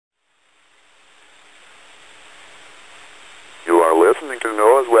listening to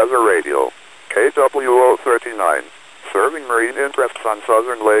NOAA's Weather Radio, KWO39, serving marine interests on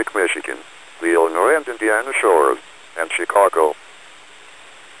southern Lake Michigan, the Illinois and Indiana shores, and Chicago.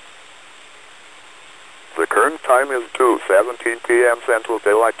 The current time is 2:17 p.m. Central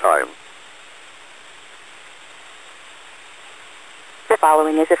Daylight Time. The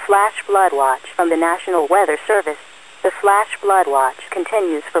following is a flash flood watch from the National Weather Service. The flash flood watch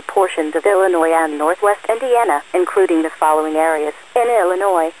continues for portions of Illinois and northwest Indiana, including the following areas: in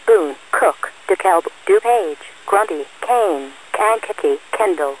Illinois, Boone, Cook, DeKalb, DuPage, Grundy, Kane, Kankakee,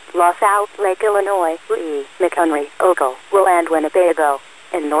 Kendall, LaSalle, Lake Illinois, Lee, McHenry, Ogle, Will, and Winnebago.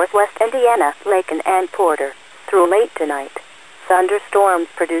 In northwest Indiana, Laken and Porter. Through late tonight, thunderstorms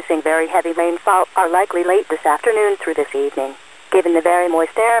producing very heavy rainfall are likely late this afternoon through this evening. Given the very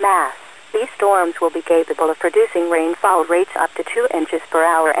moist air mass, these storms will be capable of producing rainfall rates up to 2 inches per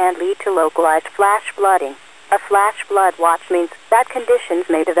hour and lead to localized flash flooding. A flash flood watch means that conditions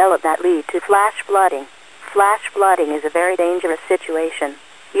may develop that lead to flash flooding. Flash flooding is a very dangerous situation.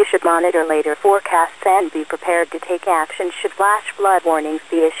 You should monitor later forecasts and be prepared to take action should flash flood warnings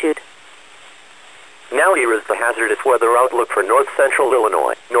be issued. Now here is the hazardous weather outlook for north central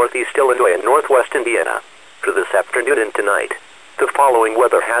Illinois, northeast Illinois, and northwest Indiana for this afternoon and tonight. The following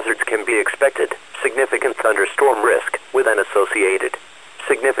weather hazards can be expected: significant thunderstorm risk, with an associated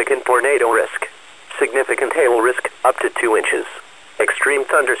significant tornado risk, significant hail risk, up to 2 inches, extreme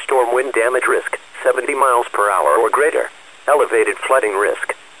thunderstorm wind damage risk, 70 miles per hour or greater, elevated flooding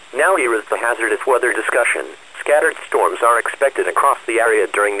risk. Now here is the hazardous weather discussion. Scattered storms are expected across the area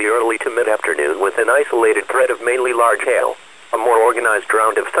during the early to mid-afternoon with an isolated threat of mainly large hail. A more organized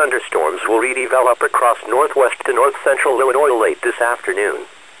round of thunderstorms will redevelop across northwest to north-central Illinois late this afternoon.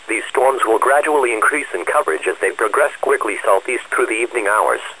 These storms will gradually increase in coverage as they progress quickly southeast through the evening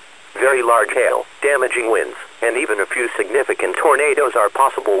hours. Very large hail, damaging winds, and even a few significant tornadoes are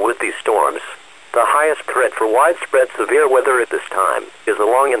possible with these storms. The highest threat for widespread severe weather at this time is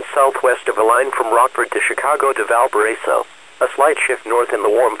along and southwest of a line from Rockford to Chicago to Valparaiso. A slight shift north in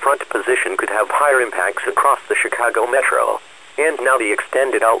the warm front position could have higher impacts across the Chicago metro. And now the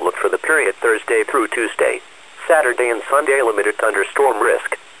extended outlook for the period Thursday through Tuesday. Saturday and Sunday, limited thunderstorm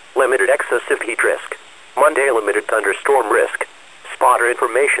risk. Limited excessive heat risk. Monday, limited thunderstorm risk. Spotter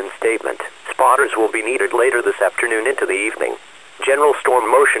information statement. Spotters will be needed later this afternoon into the evening. General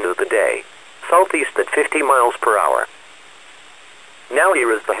storm motion of the day. Southeast at 50 miles per hour. Now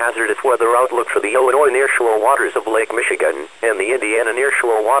here is the hazardous weather outlook for the Illinois nearshore waters of Lake Michigan and the Indiana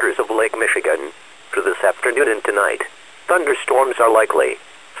nearshore waters of Lake Michigan for this afternoon and tonight. Thunderstorms are likely.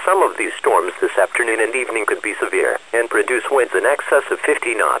 Some of these storms this afternoon and evening could be severe and produce winds in excess of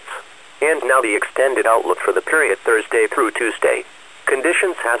 50 knots. And now the extended outlook for the period Thursday through Tuesday.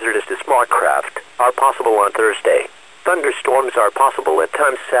 Conditions hazardous to small craft are possible on Thursday. Thunderstorms are possible at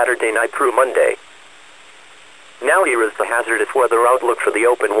times Saturday night through Monday. Now here is the hazardous weather outlook for the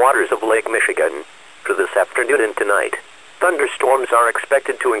open waters of Lake Michigan for this afternoon and tonight. Thunderstorms are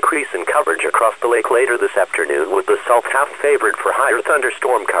expected to increase in coverage across the lake later this afternoon, with the south half favored for higher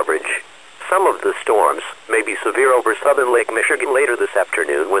thunderstorm coverage. Some of the storms may be severe over southern Lake Michigan later this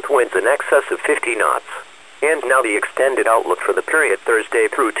afternoon with winds in excess of 50 knots. And now the extended outlook for the period Thursday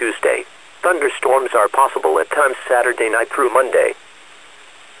through Tuesday. Thunderstorms are possible at times Saturday night through Monday.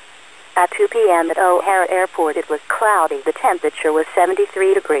 At 2 p.m. at O'Hare Airport it was cloudy. The temperature was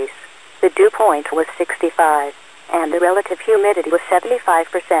 73 degrees. The dew point was 65. And the relative humidity was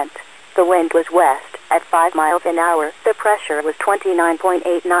 75%. The wind was west at 5 miles an hour. The pressure was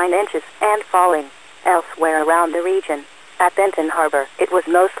 29.89 inches and falling. Elsewhere around the region. At Benton Harbor, it was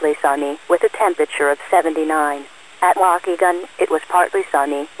mostly sunny with a temperature of 79. At Waukegan, it was partly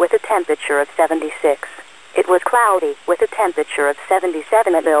sunny with a temperature of 76. It was cloudy with a temperature of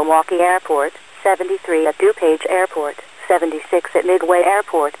 77 at Milwaukee Airport, 73 at DuPage Airport, 76 at Midway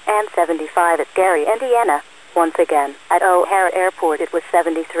Airport, and 75 at Gary, Indiana. Once again, at O'Hare Airport it was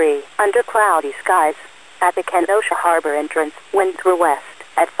 73, under cloudy skies. At the Kenosha Harbor entrance, winds were west,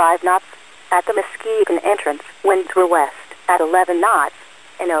 at 5 knots. At the Muskegon entrance, winds were west, at 11 knots.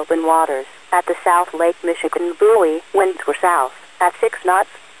 In open waters, at the South Lake Michigan buoy, winds were south, at 6 knots.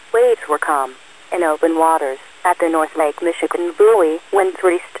 Waves were calm. In open waters, at the North Lake Michigan buoy, winds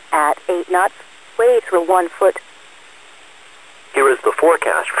were east, at 8 knots. Waves were 1 foot. Here is the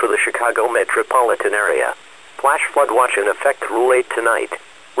forecast for the Chicago metropolitan area. Flash flood watch in effect through late tonight.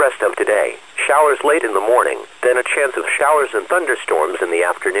 Rest of today, showers late in the morning, then a chance of showers and thunderstorms in the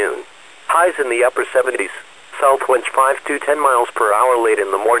afternoon. Highs in the upper 70s. South winds 5 to 10 miles per hour late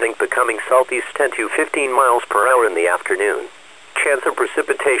in the morning, becoming southeast 10 to 15 miles per hour in the afternoon. Chance of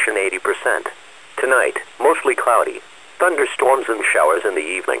precipitation 80%. Tonight, mostly cloudy. Thunderstorms and showers in the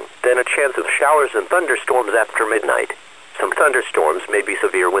evening, then a chance of showers and thunderstorms after midnight. Some thunderstorms may be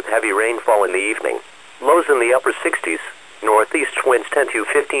severe with heavy rainfall in the evening. Lows in the upper 60s. Northeast winds 10 to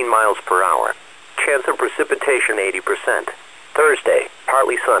 15 miles per hour. Chance of precipitation 80%. Thursday,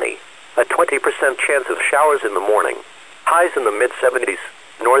 partly sunny. A 20% chance of showers in the morning. Highs in the mid-70s.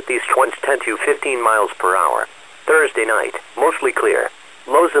 Northeast winds 10 to 15 miles per hour. Thursday night, mostly clear.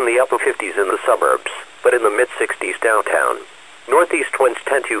 Lows in the upper 50s in the suburbs, but in the mid-60s downtown. Northeast winds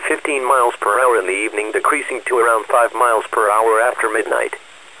 10 to 15 miles per hour in the evening, decreasing to around 5 miles per hour after midnight.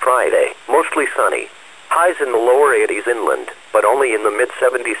 Friday, mostly sunny. Highs in the lower 80s inland, but only in the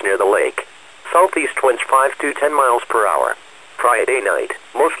mid-70s near the lake. Southeast winds 5 to 10 miles per hour. Friday night,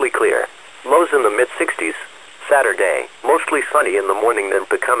 mostly clear. Lows in the mid-60s. Saturday, mostly sunny in the morning, then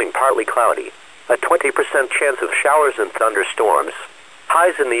becoming partly cloudy. A 20% chance of showers and thunderstorms.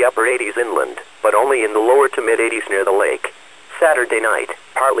 Highs in the upper 80s inland, but only in the lower to mid-80s near the lake. Saturday night,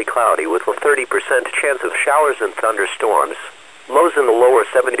 partly cloudy with a 30% chance of showers and thunderstorms. Lows in the lower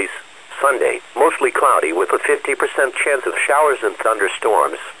 70s. Sunday, mostly cloudy with a 50% chance of showers and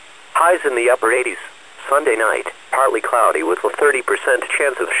thunderstorms. Highs in the upper 80s. Sunday night, partly cloudy with a 30%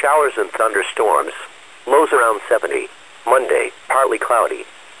 chance of showers and thunderstorms. Lows around 70. Monday, partly cloudy.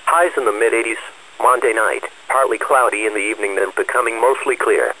 Highs in the mid-80s. Monday night, partly cloudy in the evening, then becoming mostly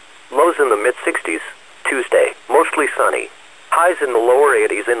clear. Lows in the mid-60s. Tuesday, mostly sunny. Highs in the lower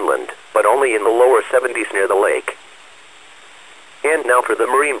 80s inland, but only in the lower 70s near the lake. And now for the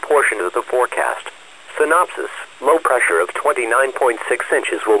marine portion of the forecast. Synopsis. Low pressure of 29.6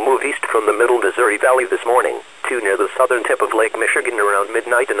 inches will move east from the middle Missouri Valley this morning to near the southern tip of Lake Michigan around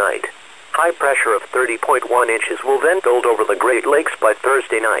midnight tonight. High pressure of 30.1 inches will then build over the Great Lakes by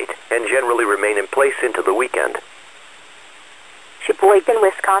Thursday night and generally remain in place into the weekend. Sheboygan,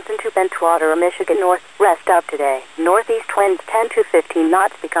 Wisconsin to Bentwater, Michigan north. Rest up today. Northeast winds 10 to 15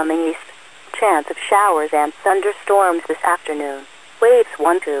 knots becoming east. Chance of showers and thunderstorms this afternoon. Waves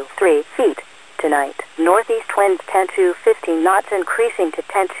 1 to 3 feet. Tonight, northeast winds 10 to 15 knots increasing to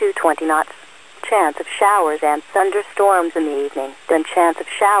 10 to 20 knots. Chance of showers and thunderstorms in the evening, then chance of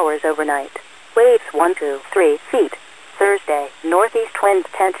showers overnight. Waves 1 to 3 feet. Thursday, northeast winds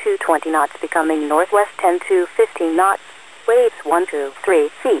 10 to 20 knots becoming northwest 10 to 15 knots. Waves 1 to 3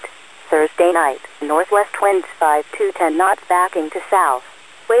 feet. Thursday night, northwest winds 5 to 10 knots backing to south.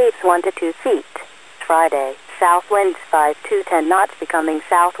 Waves 1 to 2 feet. Friday, south winds 5 to 10 knots becoming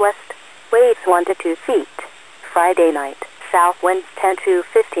southwest. Waves 1 to 2 feet. Friday night, south winds 10 to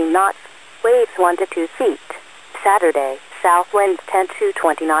 15 knots. Waves 1 to 2 feet. Saturday, south winds 10 to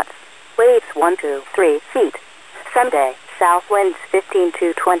 20 knots. Waves 1 to 3 feet. Sunday, south winds 15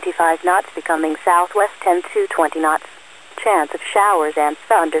 to 25 knots becoming southwest 10 to 20 knots. Chance of showers and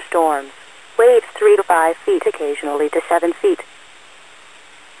thunderstorms. Waves 3 to 5 feet, occasionally to 7 feet.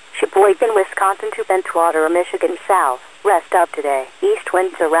 Sheboygan, Wisconsin to Bentwater, Michigan south. Rest up today. East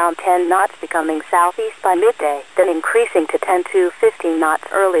winds around 10 knots becoming southeast by midday, then increasing to 10 to 15 knots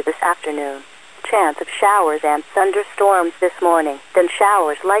early this afternoon. Chance of showers and thunderstorms this morning, then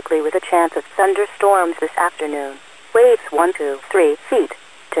showers likely with a chance of thunderstorms this afternoon. Waves 1 to 3 feet.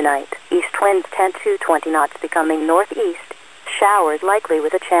 Tonight, east winds 10 to 20 knots becoming northeast. Showers likely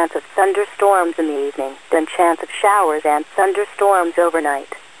with a chance of thunderstorms in the evening, then chance of showers and thunderstorms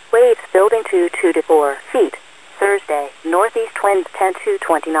overnight. Waves building to 2 to 4 feet. Thursday, northeast winds 10 to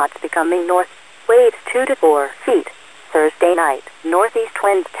 20 knots becoming north. Waves 2 to 4 feet. Thursday night, northeast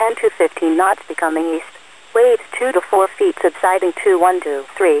winds 10 to 15 knots becoming east. Waves 2 to 4 feet subsiding to 1 to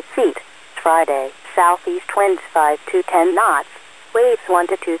 3 feet. Friday, southeast winds 5 to 10 knots. Waves 1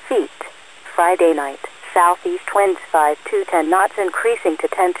 to 2 feet. Friday night, southeast winds 5 to 10 knots increasing to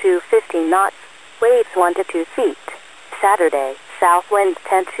 10 to 15 knots. Waves 1 to 2 feet. Saturday, south winds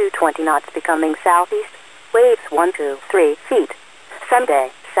 10 to 20 knots becoming southeast. Waves 1 to 3 feet. Sunday,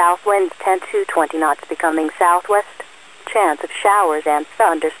 south winds 10 to 20 knots becoming southwest. Chance of showers and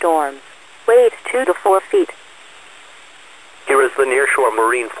thunderstorms. Waves 2 to 4 feet. Here is the nearshore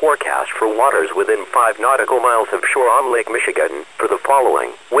marine forecast for waters within 5 nautical miles of shore on Lake Michigan for the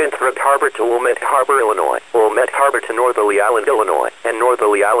following. Winthrop Harbor to Wilmette Harbor, Illinois. Wilmette Harbor to Northerly Island, Illinois. And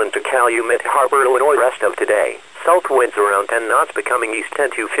Northerly Island to Calumet Harbor, Illinois. Rest of today. South winds around 10 knots becoming east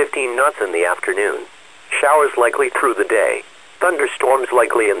 10 to 15 knots in the afternoon. Showers likely through the day. Thunderstorms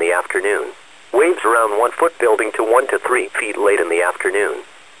likely in the afternoon. Waves around 1 foot building to 1 to 3 feet late in the afternoon.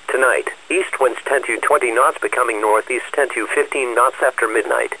 Tonight, east winds 10 to 20 knots becoming northeast 10 to 15 knots after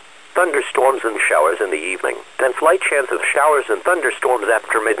midnight. Thunderstorms and showers in the evening. Then slight chance of showers and thunderstorms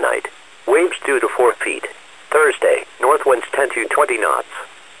after midnight. Waves 2 to 4 feet. Thursday, north winds 10 to 20 knots.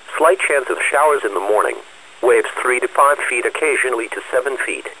 Slight chance of showers in the morning. Waves 3 to 5 feet, occasionally to 7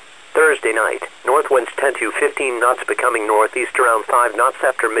 feet. Thursday night, north winds 10 to 15 knots, becoming northeast around 5 knots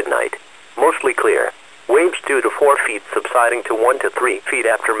after midnight. Mostly clear. Waves 2 to 4 feet, subsiding to 1 to 3 feet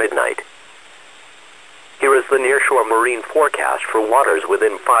after midnight. Here is the nearshore marine forecast for waters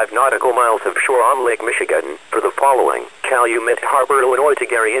within 5 nautical miles of shore on Lake Michigan for the following: Calumet Harbor, Illinois to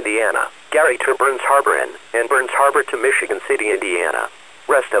Gary, Indiana. Gary to Burns Harbor and Burns Harbor to Michigan City, Indiana.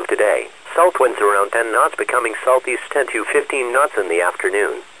 Rest of today, south winds around 10 knots, becoming southeast 10 to 15 knots in the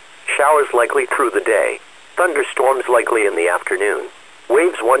afternoon. Showers likely through the day. Thunderstorms likely in the afternoon.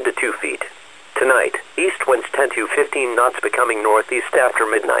 Waves 1 to 2 feet. Tonight, east winds 10 to 15 knots, becoming northeast after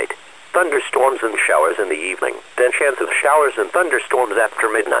midnight. Thunderstorms and showers in the evening, then chance of showers and thunderstorms after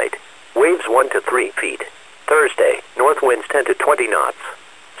midnight. Waves 1 to 3 feet. Thursday, north winds 10 to 20 knots.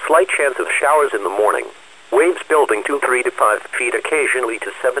 Slight chance of showers in the morning. Waves building to 3 to 5 feet, occasionally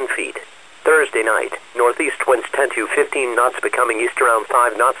to 7 feet. Thursday night, northeast winds 10 to 15 knots, becoming east around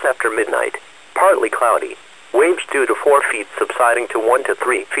 5 knots after midnight. Partly cloudy. Waves 2 to 4 feet, subsiding to 1 to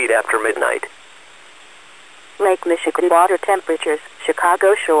 3 feet after midnight. Lake Michigan water temperatures: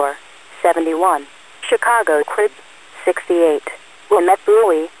 Chicago shore, 71. Chicago crib, 68. Wilmette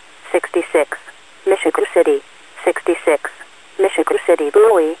buoy, 66. Michigan City, 66. Michigan City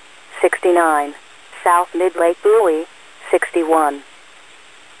buoy, 69. South Mid Lake buoy, 61.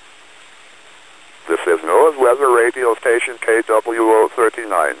 This is NOAA's weather radio station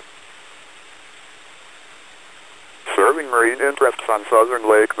KWO39. Serving marine interests on southern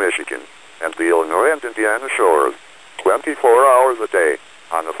Lake Michigan and the Illinois and Indiana shores, 24 hours a day,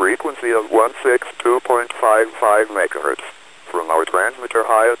 on a frequency of 162.55 megahertz, from our transmitter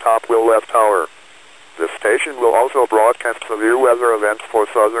high atop Willow Tower. This station will also broadcast severe weather events for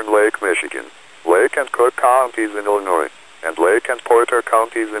southern Lake Michigan, Lake and Cook counties in Illinois, and Lake and Porter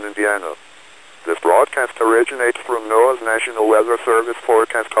counties in Indiana. This broadcast originates from NOAA's National Weather Service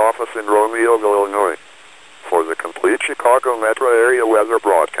Forecast Office in Romeoville, Illinois. For the complete Chicago metro area weather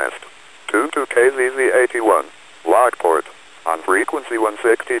broadcast, tune to KZZ81, Lockport, on frequency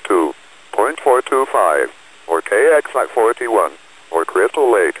 162.425, or KXI41, or Crystal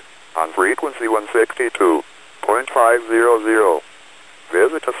Lake, on frequency 162.500.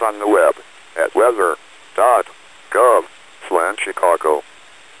 Visit us on the web at weather.gov/Chicago.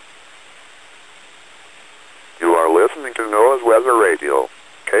 You are listening to NOAA's Weather Radio,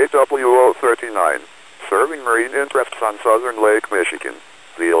 KWO39, serving marine interests on southern Lake Michigan,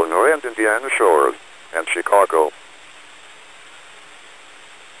 the Illinois and Indiana shores, and Chicago.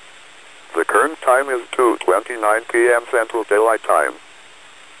 The current time is 2:29 p.m. Central Daylight Time.